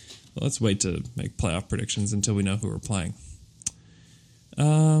 Well, let's wait to make playoff predictions until we know who we're playing.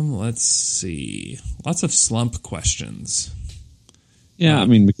 Let's see. Lots of slump questions. Yeah, I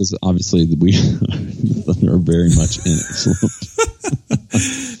mean, because obviously we are very much in a slump.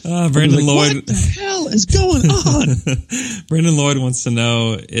 Brandon Lloyd. What the hell is going on? Brandon Lloyd wants to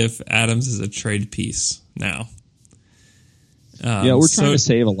know if Adams is a trade piece now. Yeah, we're trying to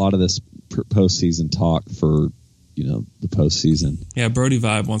save a lot of this postseason talk for the postseason. Yeah, Brody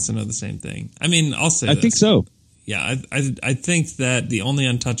Vibe wants to know the same thing. I mean, I'll say I think so. Yeah, I think that the only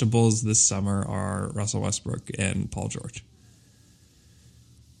untouchables this summer are Russell Westbrook and Paul George.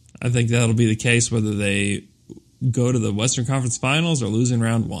 I think that'll be the case whether they go to the Western Conference Finals or lose in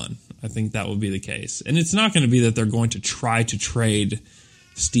round one. I think that will be the case. And it's not going to be that they're going to try to trade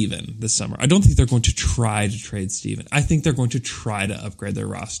Steven this summer. I don't think they're going to try to trade Steven. I think they're going to try to upgrade their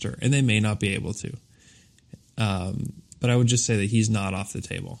roster, and they may not be able to. But I would just say that he's not off the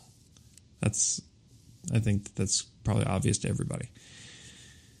table. I think that's probably obvious to everybody.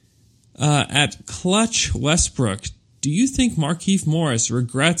 At Clutch Westbrook, do you think Markieff Morris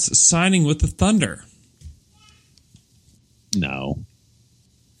regrets signing with the Thunder? No.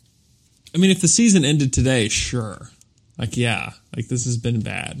 I mean, if the season ended today, sure. This has been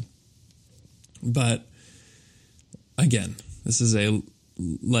bad. But, again, this is a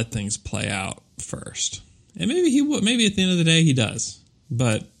let things play out first. And maybe he would. Maybe at the end of the day he does.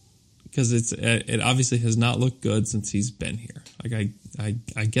 But, because it obviously has not looked good since he's been here.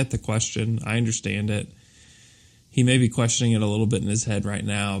 I get the question. I understand it. He may be questioning it a little bit in his head right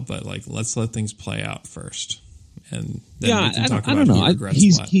now, but let's let things play out first, and then we can talk about who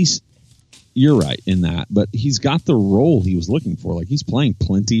regrets what. You're right in that, but he's got the role he was looking for. He's playing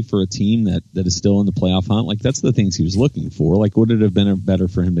plenty for a team that is still in the playoff hunt. That's the things he was looking for. Would it have been better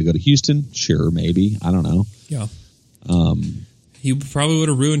for him to go to Houston? Sure, maybe. I don't know. Yeah. He probably would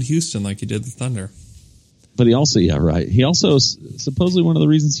have ruined Houston like he did the Thunder. But he also, he also supposedly one of the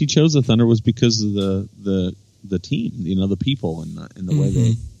reasons he chose the Thunder was because of the team, the people and the way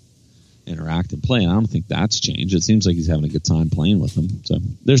they interact and play. And I don't think that's changed. It seems like he's having a good time playing with them. So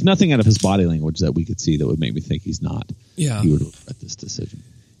there's nothing out of his body language that we could see that would make me think he's not. Yeah. He would regret this decision.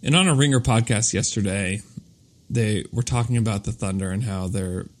 And on a Ringer podcast yesterday, they were talking about the Thunder and how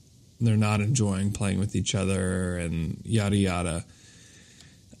they're not enjoying playing with each other and yada yada.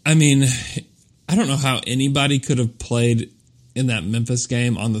 I mean, I don't know how anybody could have played in that Memphis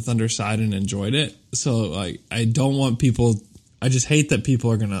game on the Thunder side and enjoyed it. So, I don't want people... I just hate that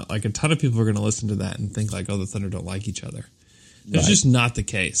people are going to... a ton of people are going to listen to that and think the Thunder don't like each other. It's just not the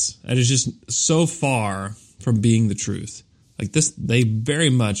case. It is just so far from being the truth. They very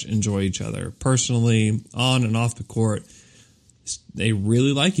much enjoy each other. Personally, on and off the court, they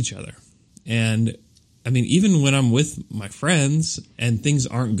really like each other. And, I mean, even when I'm with my friends and things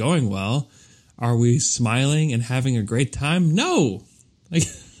aren't going well... Are we smiling and having a great time? No.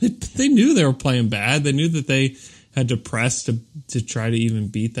 They knew they were playing bad. They knew that they had to press to try to even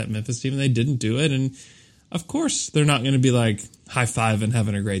beat that Memphis team, and they didn't do it. And, of course, they're not going to be, high-five and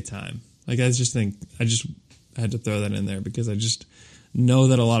having a great time. I just had to throw that in there because I just know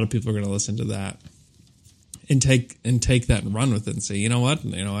that a lot of people are going to listen to that and take that and run with it and say, you know what?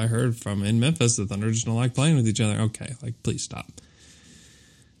 I heard from in Memphis the Thunder just don't like playing with each other. Okay, please stop.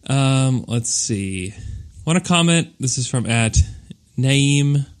 Let's see. Want to comment? This is from at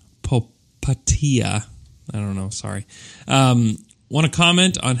Naeem Popatia. I don't know. Sorry. Want to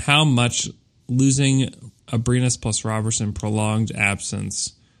comment on how much losing Abrines plus Robertson prolonged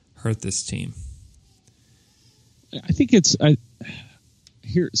absence hurt this team? I think it's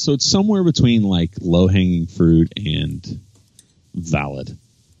here. So it's somewhere between low hanging fruit and valid.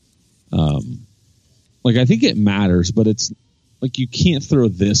 I think it matters, but it's. You can't throw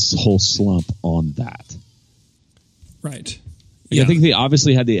this whole slump on that. Right. I think they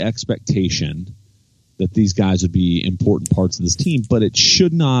obviously had the expectation that these guys would be important parts of this team, but it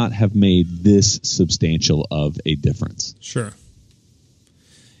should not have made this substantial of a difference. Sure.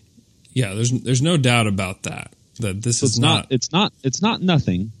 Yeah, there's no doubt about that. That this is not it's not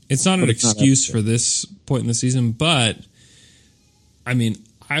nothing. It's not an excuse for this point in the season, but I mean,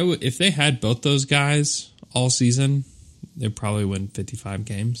 if they had both those guys all season, they'd probably win 55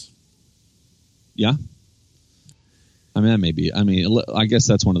 games. Yeah. I mean, that may be. I mean, I guess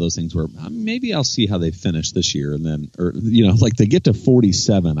that's one of those things where maybe I'll see how they finish this year, and then, or they get to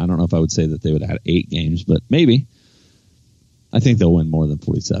 47. I don't know if I would say that they would have had 8 games, but maybe. I think they'll win more than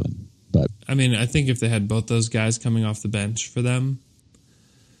 47. But I mean, I think if they had both those guys coming off the bench for them,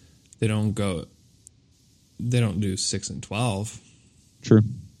 they don't do 6-12. True.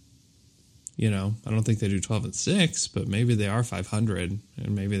 I don't think they do 12-6, but maybe they are 500,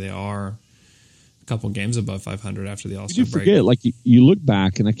 and maybe they are a couple games above 500 after the All-Star break. You forget, you look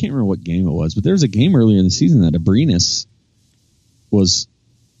back, and I can't remember what game it was, but there was a game earlier in the season that Abrines was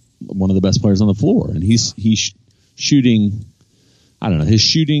one of the best players on the floor, and he's shooting. I don't know, his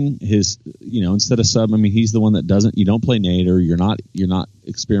shooting, instead of sub, I mean, he's the one that you don't play Nader, you're not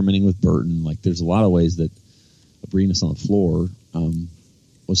experimenting with Burton. There's a lot of ways that Abrines on the floor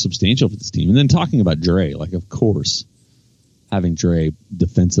was substantial for this team. And then talking about Dre, of course, having Dre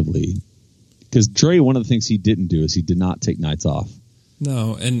defensively, because Dre, one of the things he didn't do is he did not take nights off.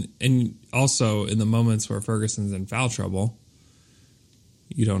 No, and also in the moments where Ferguson's in foul trouble,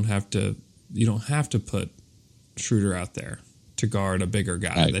 you don't have to put Schroeder out there to guard a bigger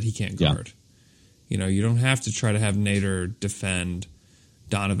guy that he can't guard. Yeah. You don't have to try to have Nader defend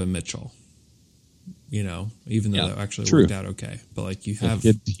Donovan Mitchell. You know, even though that actually true. worked out okay. But like you have...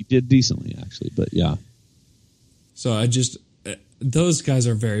 He did decently, actually, but yeah. So those guys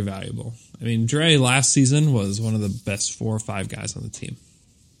are very valuable. I mean, Dre last season was one of the best 4 or 5 guys on the team.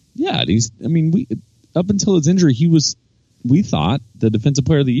 Yeah, up until his injury, we thought, the defensive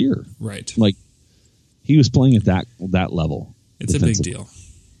player of the year. Right. Like, he was playing at that level. It's a big deal.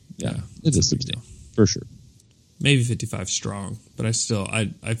 Yeah, it's a big deal. For sure. Maybe 55 strong, but I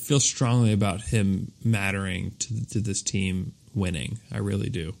feel strongly about him mattering to this team winning. I really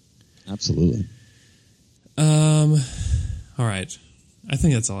do. Absolutely. All right. I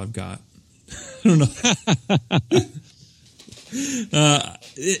think that's all I've got. I don't know.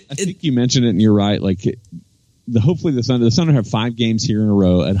 I think you mentioned it, and you're right. Like, hopefully the Thunder have 5 games here in a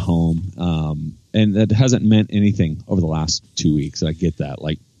row at home, and that hasn't meant anything over the last 2 weeks. I get that.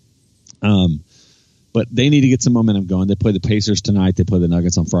 Like, but they need to get some momentum going. They play the Pacers tonight. They play the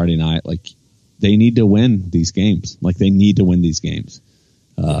Nuggets on Friday night. Like, they need to win these games.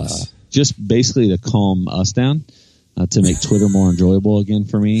 Yes. Just basically to calm us down, to make Twitter more enjoyable again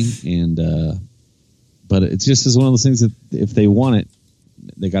for me. And but it just is one of those things that if they want it,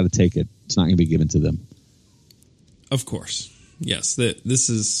 they got to take it. It's not going to be given to them. Of course, yes. This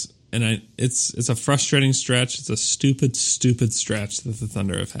is, and it's a frustrating stretch. It's a stupid stretch that the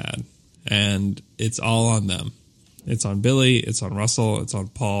Thunder have had, and it's all on them. It's on Billy. It's on Russell. It's on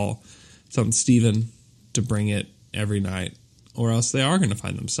Paul. It's on Steven to bring it every night, or else they are going to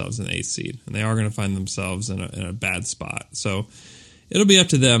find themselves in the 8th seed, and they are going to find themselves in a bad spot. So it'll be up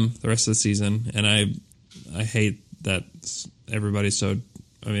to them the rest of the season, and I hate that everybody's so.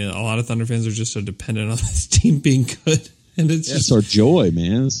 I mean, a lot of Thunder fans are just so dependent on this team being good, and it's our joy,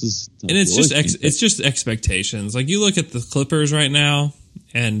 man. It's just expectations. Like, you look at the Clippers right now,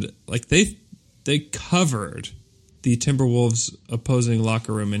 and like they covered the Timberwolves opposing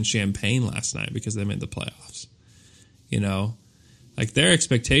locker room in Champaign last night because they made the playoffs. You know, like, their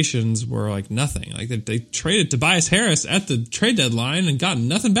expectations were like nothing. Like, they traded Tobias Harris at the trade deadline and got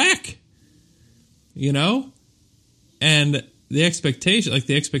nothing back. You know, and the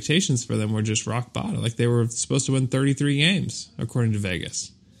expectations for them were just rock bottom. Like, they were supposed to win 33 games according to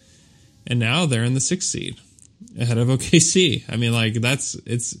Vegas, and now they're in the 6th seed ahead of OKC. I mean, like,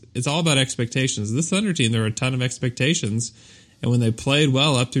 it's all about expectations. This Thunder team, there were a ton of expectations, and when they played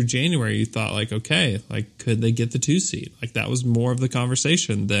well up through January, you thought, like, okay, like, could they get the 2 seed? Like, that was more of the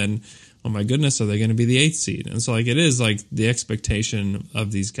conversation than, oh my goodness, are they going to be the 8th seed? And so, like, it is like the expectation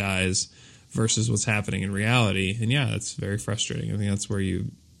of these guys versus what's happening in reality. And yeah, that's very frustrating. I think that's where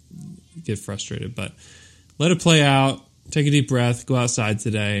you get frustrated. But let it play out. Take a deep breath. Go outside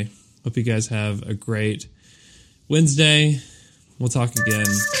today. Hope you guys have a great Wednesday. We'll talk again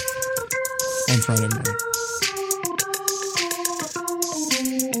on Friday morning.